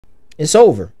It's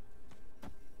over.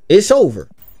 It's over.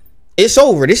 It's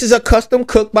over. This is a custom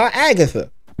cook by Agatha.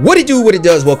 What it do, what it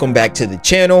does, welcome back to the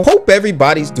channel. Hope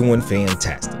everybody's doing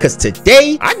fantastic, because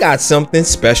today I got something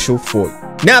special for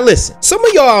you. Now listen, some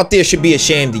of y'all out there should be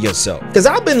ashamed of yourself, because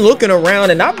I've been looking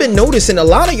around and I've been noticing a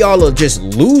lot of y'all are just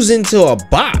losing to a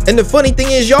bot. And the funny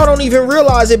thing is, y'all don't even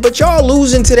realize it, but y'all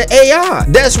losing to the AI.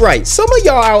 That's right, some of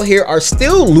y'all out here are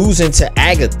still losing to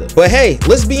Agatha. But hey,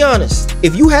 let's be honest,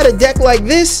 if you had a deck like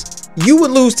this, you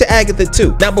would lose to Agatha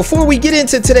too. Now, before we get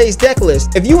into today's deck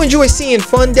list, if you enjoy seeing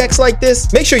fun decks like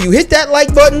this, make sure you hit that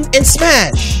like button and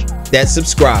smash that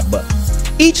subscribe button.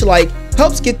 Each like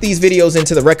helps get these videos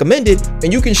into the recommended,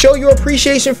 and you can show your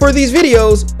appreciation for these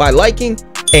videos by liking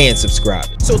and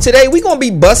subscribing. So today we're gonna be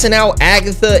busting out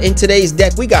Agatha. In today's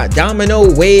deck we got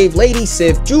Domino, Wave, Lady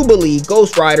Sif, Jubilee,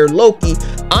 Ghost Rider, Loki,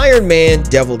 Iron Man,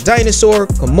 Devil Dinosaur,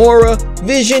 Gamora,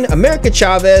 Vision, America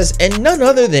Chavez, and none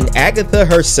other than Agatha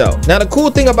herself. Now the cool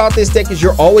thing about this deck is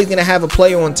you're always gonna have a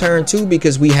player on turn 2,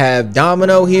 because we have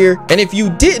Domino here. And if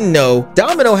you didn't know,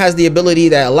 Domino has the ability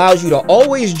that allows you to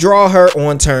always draw her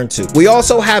on turn 2. We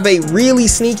also have a really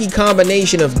sneaky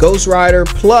combination of Ghost Rider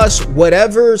plus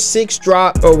whatever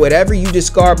 6-drop or whatever you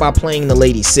discard by playing the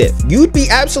Lady Sif. You'd be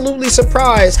absolutely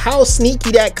surprised how sneaky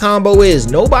that combo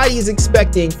is. Nobody is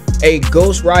expecting a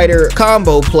Ghost Rider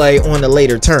combo play on the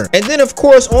later turn. And then of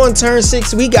course on turn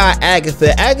 6 we got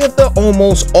Agatha. Agatha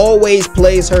almost always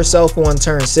plays herself on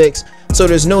turn 6, so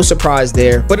there's no surprise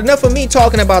there. But enough of me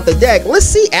talking about the deck. Let's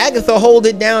see Agatha hold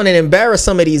it down and embarrass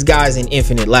some of these guys in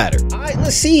Infinite Ladder. All right,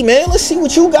 let's see, man. Let's see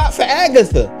what you got for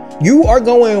Agatha. You are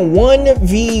going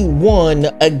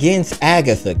 1v1 against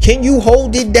Agatha. Can you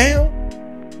hold it down?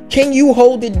 Can you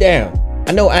hold it down?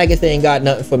 I know Agatha ain't got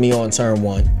nothing for me on turn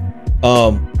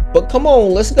 1. But come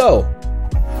on, let's go.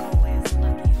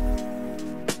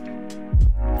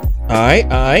 All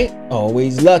right.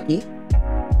 Always lucky.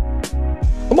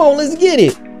 Come on, let's get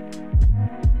it.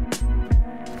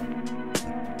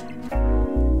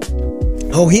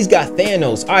 Oh, he's got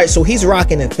Thanos. All right, so he's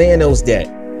rocking a Thanos deck.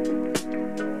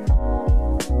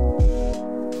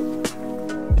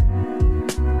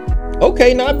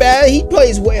 Okay, not bad. He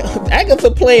plays well.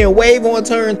 Agatha playing Wave on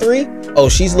turn 3. Oh,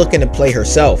 she's looking to play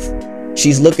herself.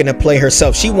 She's looking to play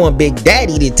herself. She want Big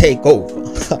Daddy to take over.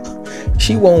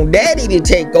 She want Daddy to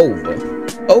take over.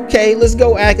 Okay, let's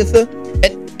go, Agatha.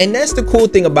 And that's the cool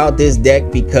thing about this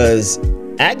deck, because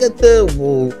Agatha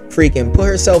will freaking put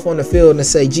herself on the field and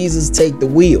say, Jesus, take the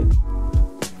wheel.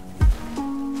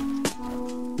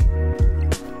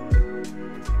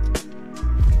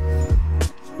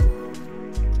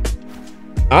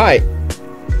 All right.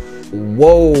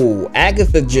 Whoa,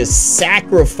 Agatha just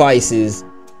sacrifices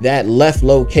that left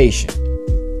location.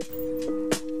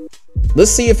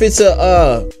 Let's see if it's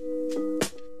a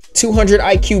 200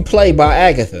 IQ play by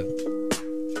Agatha.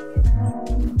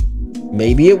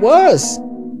 Maybe it was.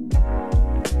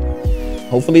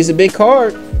 Hopefully it's a big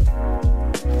card.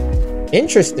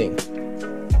 Interesting.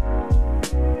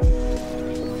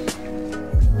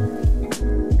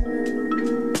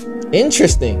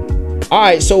 Interesting. All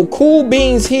right, so cool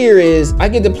beans here is I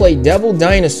get to play Devil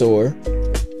Dinosaur,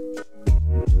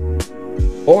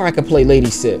 or I could play Lady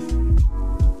Sif.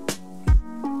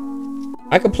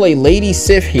 I could play Lady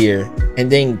Sif here and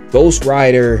then Ghost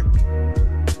Rider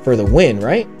for the win,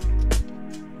 right?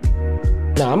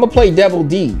 Nah, I'm gonna play Devil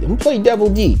D. I'm gonna play Devil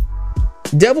D.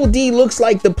 Devil D looks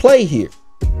like the play here.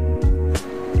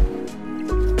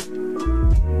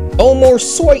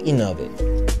 Almost certain of it.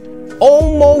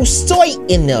 Almost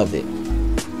certain of it.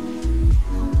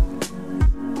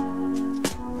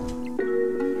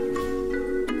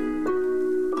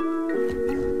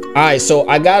 All right, so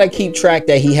I gotta keep track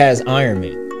that he has Iron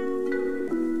Man.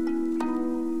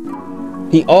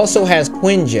 He also has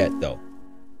Quinjet though.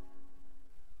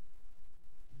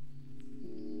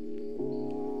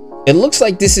 It looks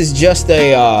like this is just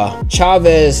a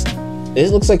Chavez.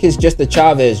 It looks like it's just a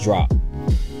Chavez drop.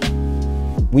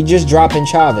 We just dropping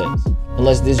Chavez.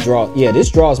 Unless this draw, yeah,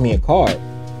 this draws me a card.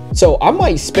 So I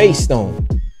might Space Stone.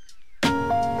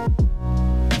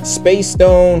 Space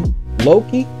Stone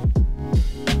Loki.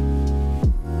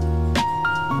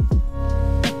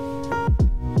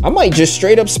 I might just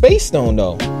straight up Space Stone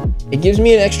though. It gives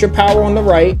me an extra power on the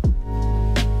right.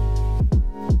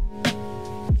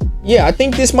 Yeah, I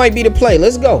think this might be the play.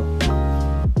 Let's go.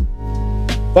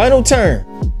 Final turn.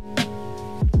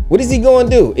 What is he going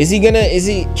to do?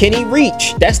 Can he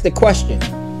reach? That's the question.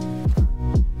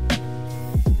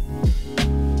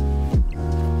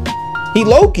 He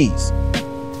Loki's.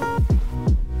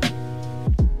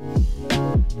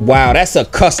 Wow, that's a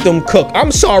custom cook.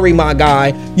 I'm sorry, my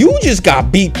guy. You just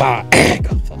got beat by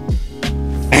Agatha.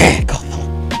 Agatha.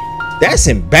 That's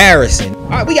embarrassing. All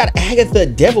right, we got Agatha,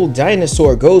 Devil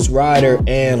Dinosaur, Ghost Rider,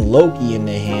 and Loki in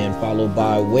the hand, followed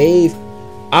by Wave.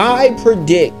 I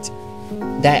predict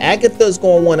that Agatha's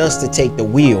gonna want us to take the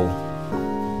wheel,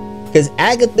 because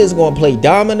Agatha's gonna play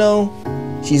Domino,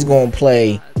 she's gonna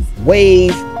play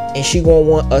Wave, and she's gonna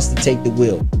want us to take the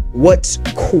wheel. What's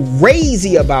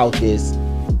crazy about this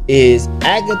is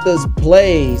Agatha's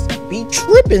plays be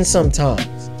tripping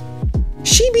sometimes.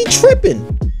 She be tripping.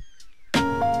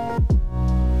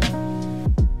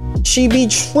 She be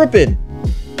tripping.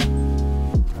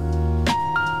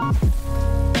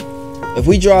 If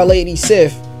we draw Lady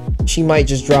Sif, she might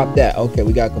just drop that. Okay,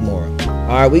 we got Gamora. All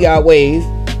right, we got Wave.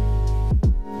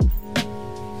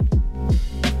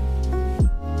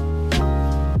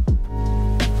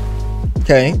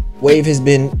 Okay, Wave has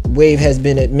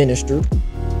been administered.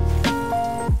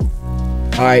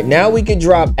 All right, now we can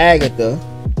drop Agatha.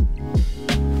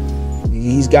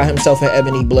 He's got himself an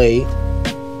ebony blade.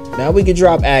 Now we can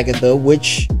drop Agatha,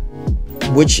 which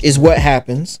is what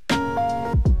happens.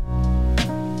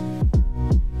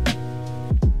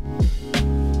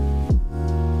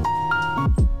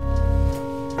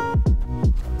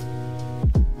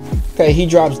 Okay, he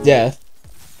drops Death.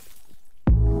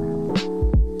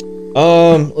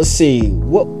 Let's see.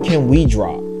 What can we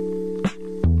drop?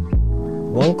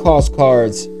 One cost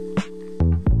cards.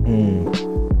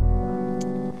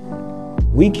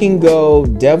 We can go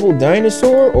Devil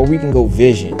Dinosaur, or we can go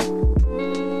Vision.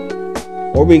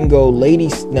 Or we can go Lady...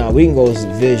 Nah, we can go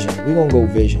Vision. We're gonna go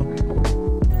Vision.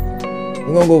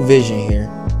 We're gonna go Vision here.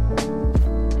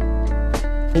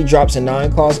 He drops a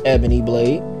 9-cost Ebony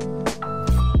Blade.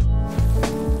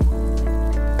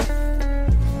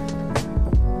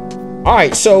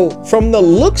 Alright, so from the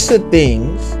looks of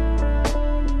things,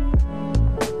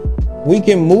 we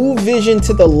can move Vision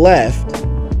to the left.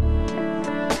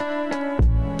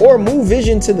 Or move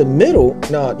Vision to the middle.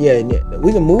 No, yeah,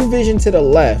 we can move Vision to the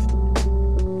left.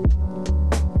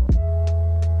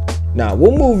 Nah,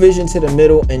 we'll move Vision to the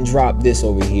middle and drop this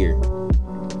over here.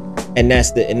 And that's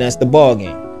the ball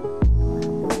game.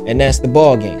 And that's the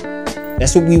ball game.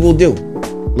 That's what we will do.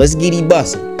 Let's giddy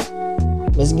bussin'.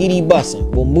 Let's giddy bussin'.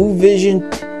 We'll move Vision.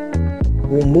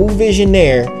 We'll move Vision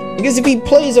there. Because if he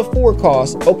plays a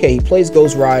 4-cost, okay, he plays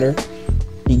Ghost Rider.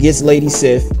 He gets Lady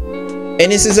Sif.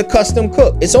 And this is a custom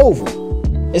cook. It's over.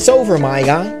 It's over, my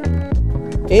guy.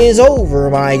 It is over,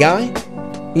 my guy.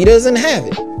 He doesn't have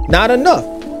it. Not enough.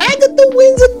 Agatha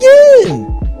wins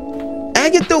again.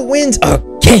 Agatha wins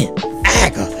again.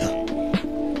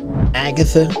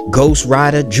 Agatha, Ghost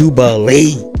Rider,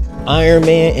 Jubilee, Iron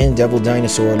Man, and Devil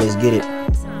Dinosaur. Let's get it.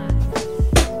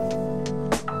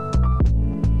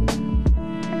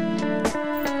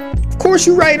 Of course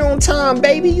you right on time,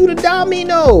 baby. You the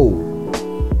domino.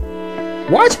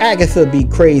 Watch Agatha be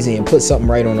crazy and put something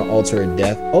right on the altar of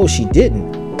death. Oh, she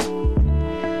didn't.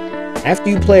 After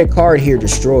you play a card here,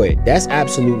 destroy it. That's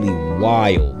absolutely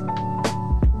wild.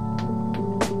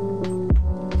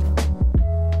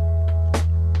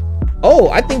 Oh,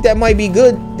 I think that might be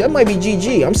good. That might be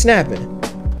GG. I'm snapping.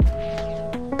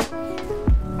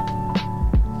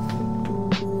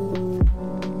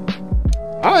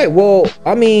 All right, well,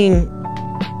 I mean,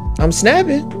 I'm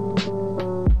snapping.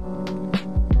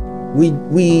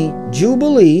 We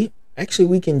Jubilee. Actually,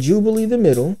 we can Jubilee the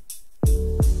middle.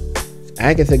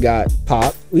 Agatha got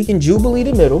popped. We can Jubilee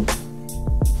the middle.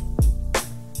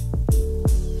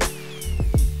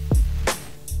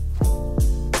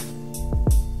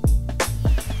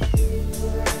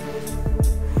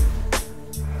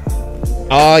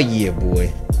 Oh yeah,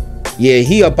 boy. Yeah,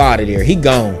 he up out of there. He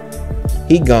gone.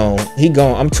 He gone. He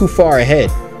gone. I'm too far ahead.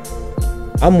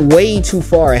 I'm way too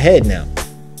far ahead now.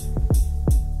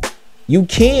 You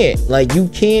can't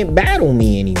battle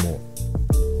me anymore.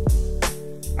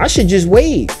 I should just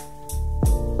wave.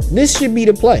 This should be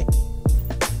the play.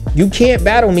 You can't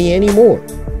battle me anymore.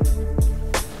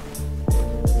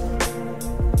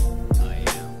 I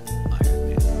am Iron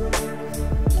Man.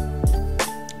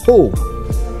 Who?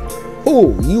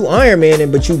 You Iron Man,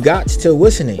 but you got to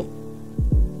what's her name?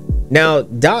 Now,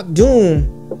 Doc Doom.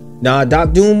 Nah,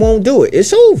 Doc Doom won't do it.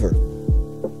 It's over.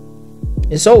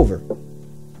 It's over.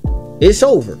 It's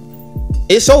over.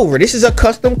 It's over. This is a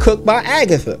custom cook by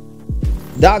Agatha.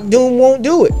 Doc Doom won't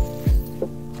do it.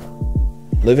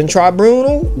 Living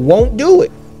Tribunal won't do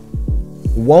it.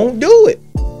 Won't do it.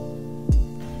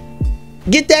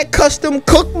 Get that custom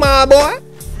cook, my boy.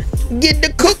 Get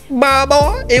the cook, my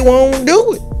boy. It won't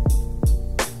do it.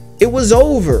 It was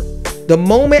over. The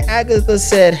moment Agatha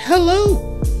said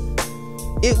hello,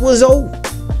 it was over.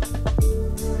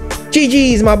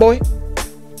 GG's, my boy.